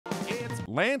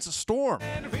Lance Storm.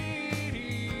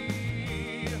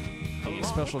 A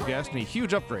special guest and a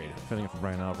huge upgrade, filling in for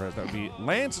Brian Alvarez. That would be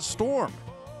Lance Storm.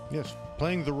 Yes,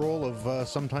 playing the role of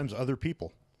sometimes other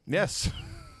people. Yes.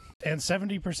 And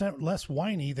 70% less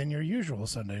whiny than your usual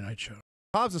Sunday night show.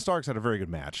 Hobbs and Starks had a very good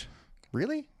match.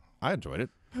 Really? I enjoyed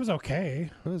it. It was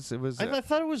okay. It was. I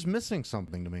thought it was missing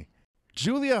something to me.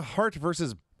 Julia Hart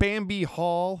versus Bambi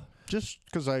Hall. Just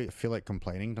because I feel like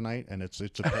complaining tonight, and it's a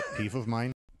pet peeve of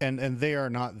mine. And they are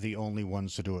not the only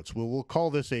ones to do it. So we'll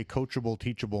call this a coachable,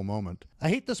 teachable moment. I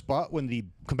hate the spot when the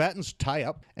combatants tie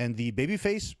up and the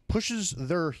babyface pushes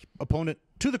their opponent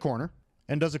to the corner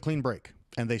and does a clean break,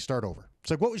 and they start over.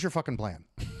 It's like, what was your fucking plan?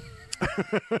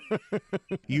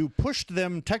 You pushed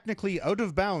them technically out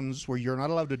of bounds where you're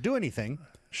not allowed to do anything.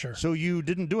 Sure. So you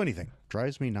didn't do anything.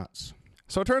 Drives me nuts.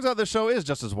 So it turns out this show is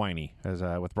just as whiny as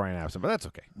with Brian absent, but that's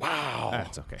okay. Wow.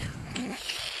 That's okay.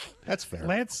 That's fair.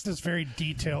 Lance is very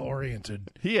detail-oriented.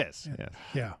 He is.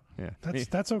 Yeah. Yeah.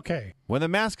 That's okay. When the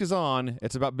mask is on,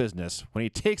 it's about business. When he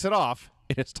takes it off,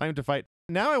 it's time to fight.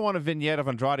 Now I want a vignette of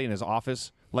Andrade in his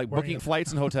office, like booking flights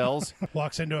and hotels.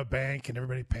 Walks into a bank and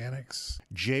everybody panics.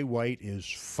 Jay White is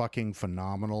fucking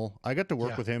phenomenal. I got to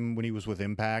work with him when he was with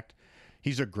Impact.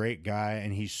 He's a great guy,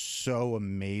 and he's so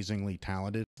amazingly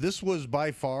talented. This was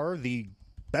by far the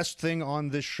best thing on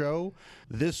this show.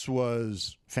 This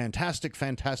was fantastic,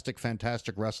 fantastic,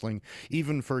 fantastic wrestling,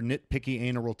 even for nitpicky,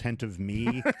 anal retentive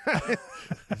me.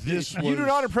 You do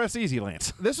not impress easy,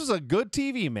 Lance. This was a good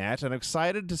TV match. I'm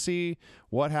excited to see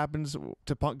what happens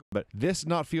to Punk, but this did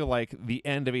not feel like the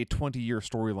end of a 20-year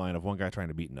storyline of one guy trying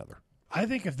to beat another. I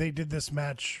think if they did this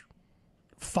match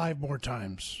 5 more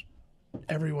times,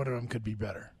 every one of them could be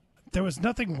better. There was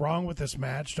nothing wrong with this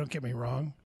match, don't get me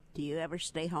wrong. Do you ever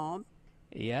stay home?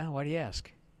 Yeah, why do you ask?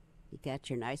 You got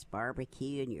your nice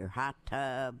barbecue and your hot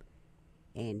tub,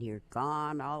 and you're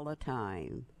gone all the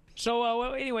time. So,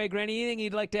 well, anyway, Granny, anything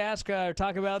you'd like to ask or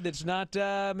talk about that's not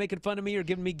making fun of me or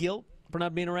giving me guilt for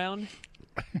not being around?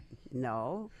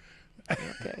 No.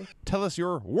 Okay. Tell us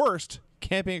your worst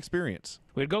camping experience.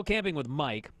 We'd go camping with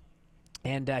Mike,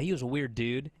 and he was a weird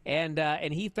dude, and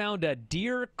he found a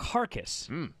deer carcass.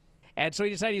 And so he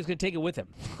decided he was going to take it with him.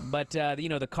 But,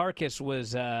 the carcass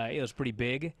was it was pretty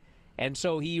big. And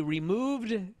so he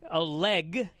removed a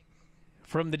leg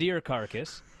from the deer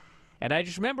carcass. And I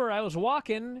just remember I was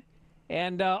walking,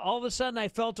 and all of a sudden I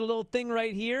felt a little thing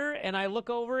right here, and I look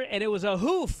over, and it was a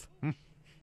hoof.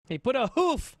 He put a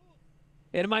hoof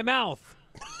in my mouth.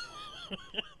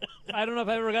 I don't know if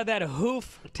I ever got that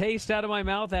hoof taste out of my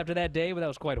mouth after that day, but that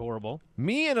was quite horrible.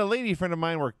 Me and a lady friend of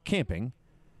mine were camping,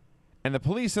 and the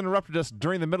police interrupted us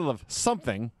during the middle of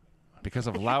something because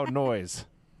of loud noise.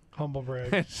 Humble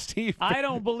brag. Steve, I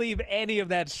don't believe any of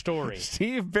that story.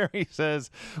 Steve Berry says,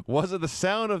 was it the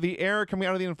sound of the air coming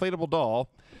out of the inflatable doll?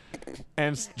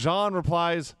 And John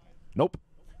replies, nope.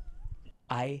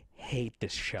 I hate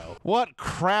this show. What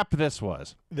crap this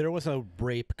was. There was a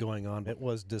rape going on. It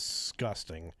was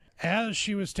disgusting. As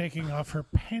she was taking off her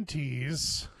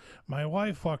panties, my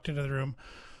wife walked into the room.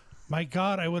 My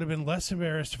God, I would have been less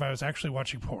embarrassed if I was actually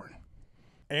watching porn.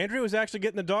 Andrea was actually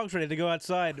getting the dogs ready to go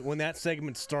outside when that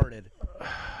segment started.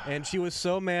 And she was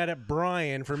so mad at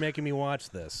Brian for making me watch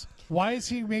this. Why is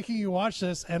he making you watch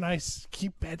this? And I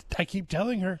keep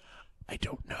telling her, I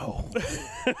don't know.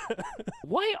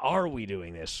 Why are we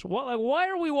doing this? Why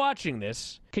are we watching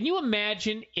this? Can you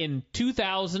imagine in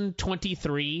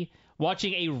 2023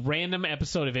 watching a random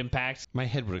episode of Impact? My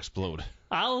head would explode.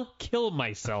 I'll kill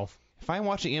myself. If I'm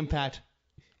watching Impact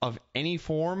of any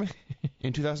form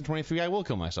in 2023, I will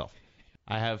kill myself.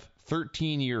 I have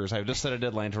 13 years. I've just set a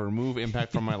deadline to remove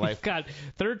Impact from my life. God,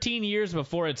 13 years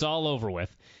before it's all over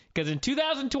with. Because in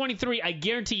 2023, I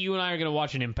guarantee you and I are going to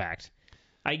watch an Impact.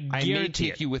 I may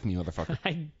take you with me, motherfucker.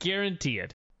 I guarantee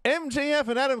it. MJF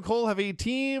and Adam Cole have a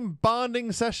team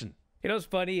bonding session. You know what's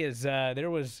funny is there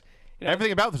was...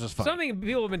 Everything about this is funny. Something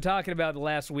people have been talking about the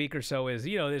last week or so is,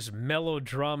 this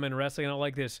melodrama in wrestling. I don't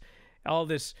like this, all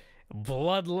this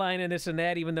bloodline and this and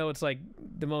that, even though it's like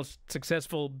the most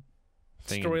successful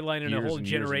storyline in a whole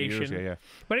generation. Yeah.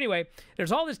 But anyway,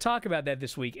 there's all this talk about that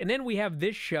this week. And then we have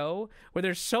this show where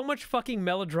there's so much fucking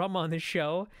melodrama on this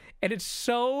show, and it's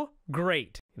so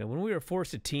great. When we were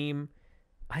forced to team,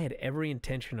 I had every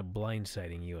intention of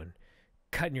blindsiding you and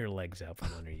cutting your legs out from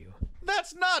under you.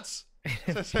 That's nuts!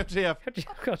 Says MJF.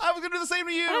 I was going to do the same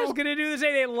to you. I was going to do the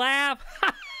same. They laugh.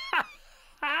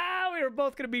 We were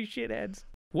both going to be shitheads.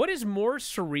 What is more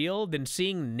surreal than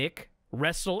seeing Nick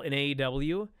wrestle in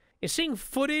AEW is seeing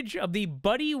footage of the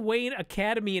Buddy Wayne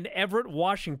Academy in Everett,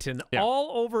 Washington,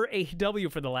 all over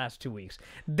AEW for the last 2 weeks.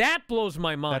 That blows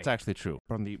my mind. That's actually true.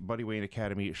 From the Buddy Wayne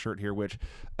Academy shirt here, which,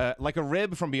 like a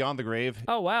rib from Beyond the Grave.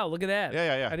 Oh, wow. Look at that.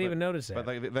 Yeah. I didn't even notice that.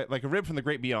 But like a rib from the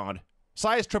Great Beyond.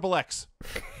 Size XXX.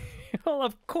 Well,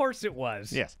 of course it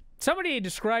was. Yes. Somebody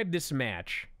described this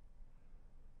match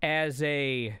as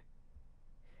a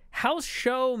house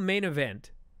show main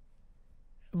event,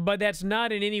 but that's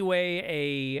not in any way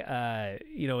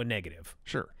a negative.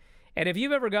 Sure. And if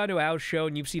you've ever gone to a house show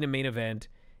and you've seen a main event,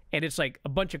 and it's like a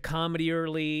bunch of comedy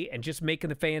early and just making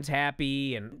the fans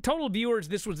happy, and total viewers,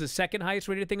 this was the second highest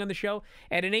rated thing on the show,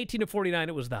 and in 18 to 49,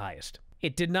 it was the highest.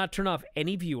 It did not turn off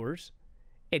any viewers.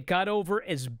 It got over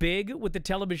as big with the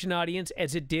television audience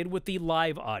as it did with the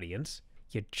live audience.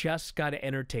 You just got to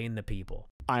entertain the people.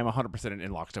 I'm 100%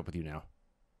 in lockstep with you now.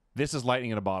 This is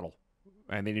lightning in a bottle,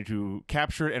 and they need to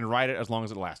capture it and ride it as long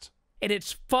as it lasts. And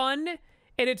it's fun,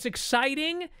 and it's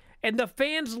exciting, and the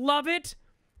fans love it,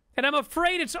 and I'm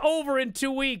afraid it's over in 2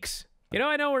 weeks. You know,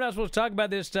 I know we're not supposed to talk about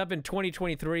this stuff in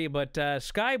 2023, but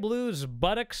Sky Blue's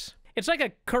buttocks, it's like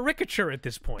a caricature at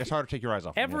this point. It's hard to take your eyes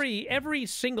off. Every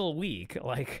single week,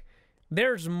 like,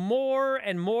 there's more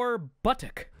and more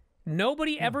buttock.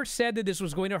 Nobody ever said that this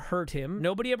was going to hurt him.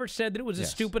 Nobody ever said that it was a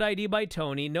stupid idea by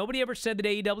Tony. Nobody ever said that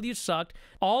AEW sucked.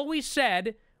 All we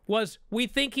said was we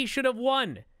think he should have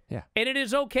won. Yeah. And it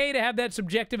is okay to have that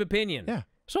subjective opinion. Yeah.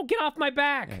 So get off my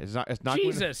back. Yeah, it's not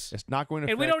Jesus. It's not going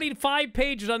to And we don't need 5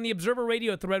 pages on the Observer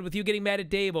Radio thread with you getting mad at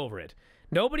Dave over it.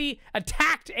 Nobody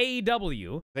attacked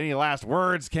AEW. Any last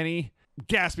words, Kenny?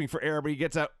 Gasping for air, but he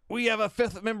gets out. We have a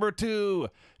 5th member too.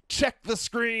 Check the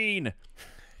screen.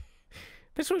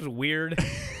 This was weird.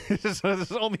 this is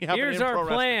only happening Here's in pro our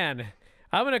wrestling. plan.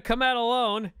 I'm going to come out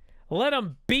alone, let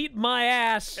them beat my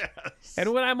ass,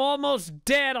 and when I'm almost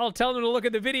dead, I'll tell them to look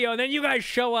at the video, and then you guys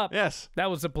show up. Yes.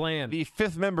 That was the plan. The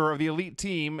 5th member of the elite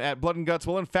team at Blood and Guts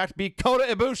will, in fact, be Kota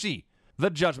Ibushi. The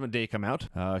Judgment Day come out.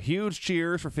 Huge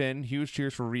cheers for Finn. Huge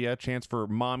cheers for Rhea. Chants for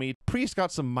Mommy. Priest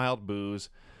got some mild boos.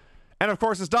 And, of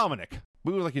course, it's Dominic.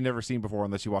 Boos like you've never seen before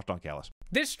unless you watched Don Callis.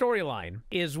 This storyline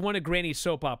is one of Granny's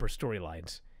soap opera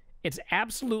storylines. It's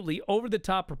absolutely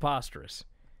over-the-top preposterous.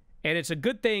 And it's a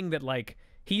good thing that, like,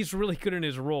 he's really good in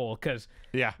his role, because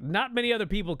not many other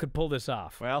people could pull this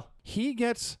off. Well, he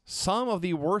gets some of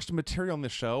the worst material in the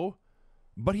show,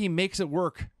 but he makes it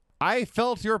work. I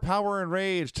felt your power and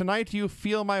rage. Tonight you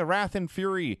feel my wrath and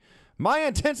fury. My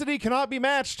intensity cannot be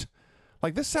matched.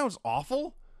 Like, this sounds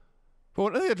awful. But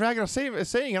what the Dragon is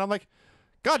saying, and I'm like,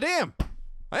 God damn,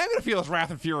 I am going to feel his wrath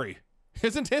and fury.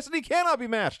 His intensity cannot be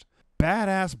matched.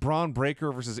 Badass Braun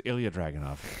Breaker versus Ilya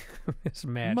Dragunov. This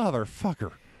match.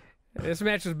 Motherfucker. This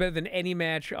match was better than any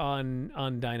match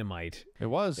on Dynamite. It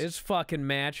was. This fucking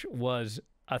match was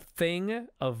a thing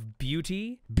of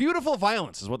beauty. Beautiful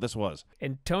violence is what this was.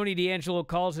 And Tony D'Angelo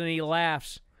calls in and he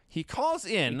laughs. He calls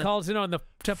in. He calls in on the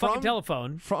fucking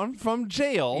telephone. From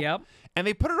jail. Yep. And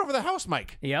they put it over the house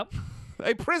mic. Yep.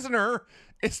 A prisoner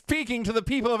is speaking to the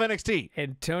people of NXT.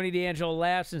 And Tony D'Angelo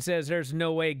laughs and says, there's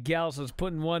no way Gals was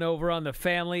putting one over on the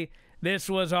family. This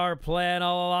was our plan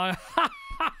all along.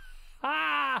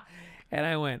 And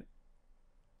I went,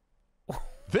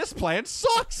 this plan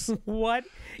sucks. What?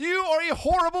 You are a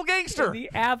horrible gangster. The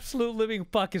absolute living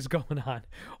fuck is going on.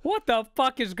 What the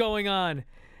fuck is going on?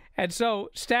 And so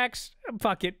Stax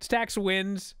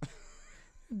wins.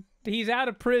 He's out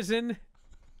of prison.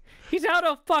 He's out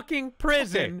of fucking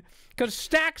prison because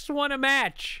Stax won a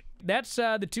match. That's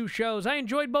the 2 shows. I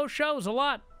enjoyed both shows a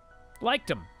lot. Liked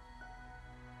them.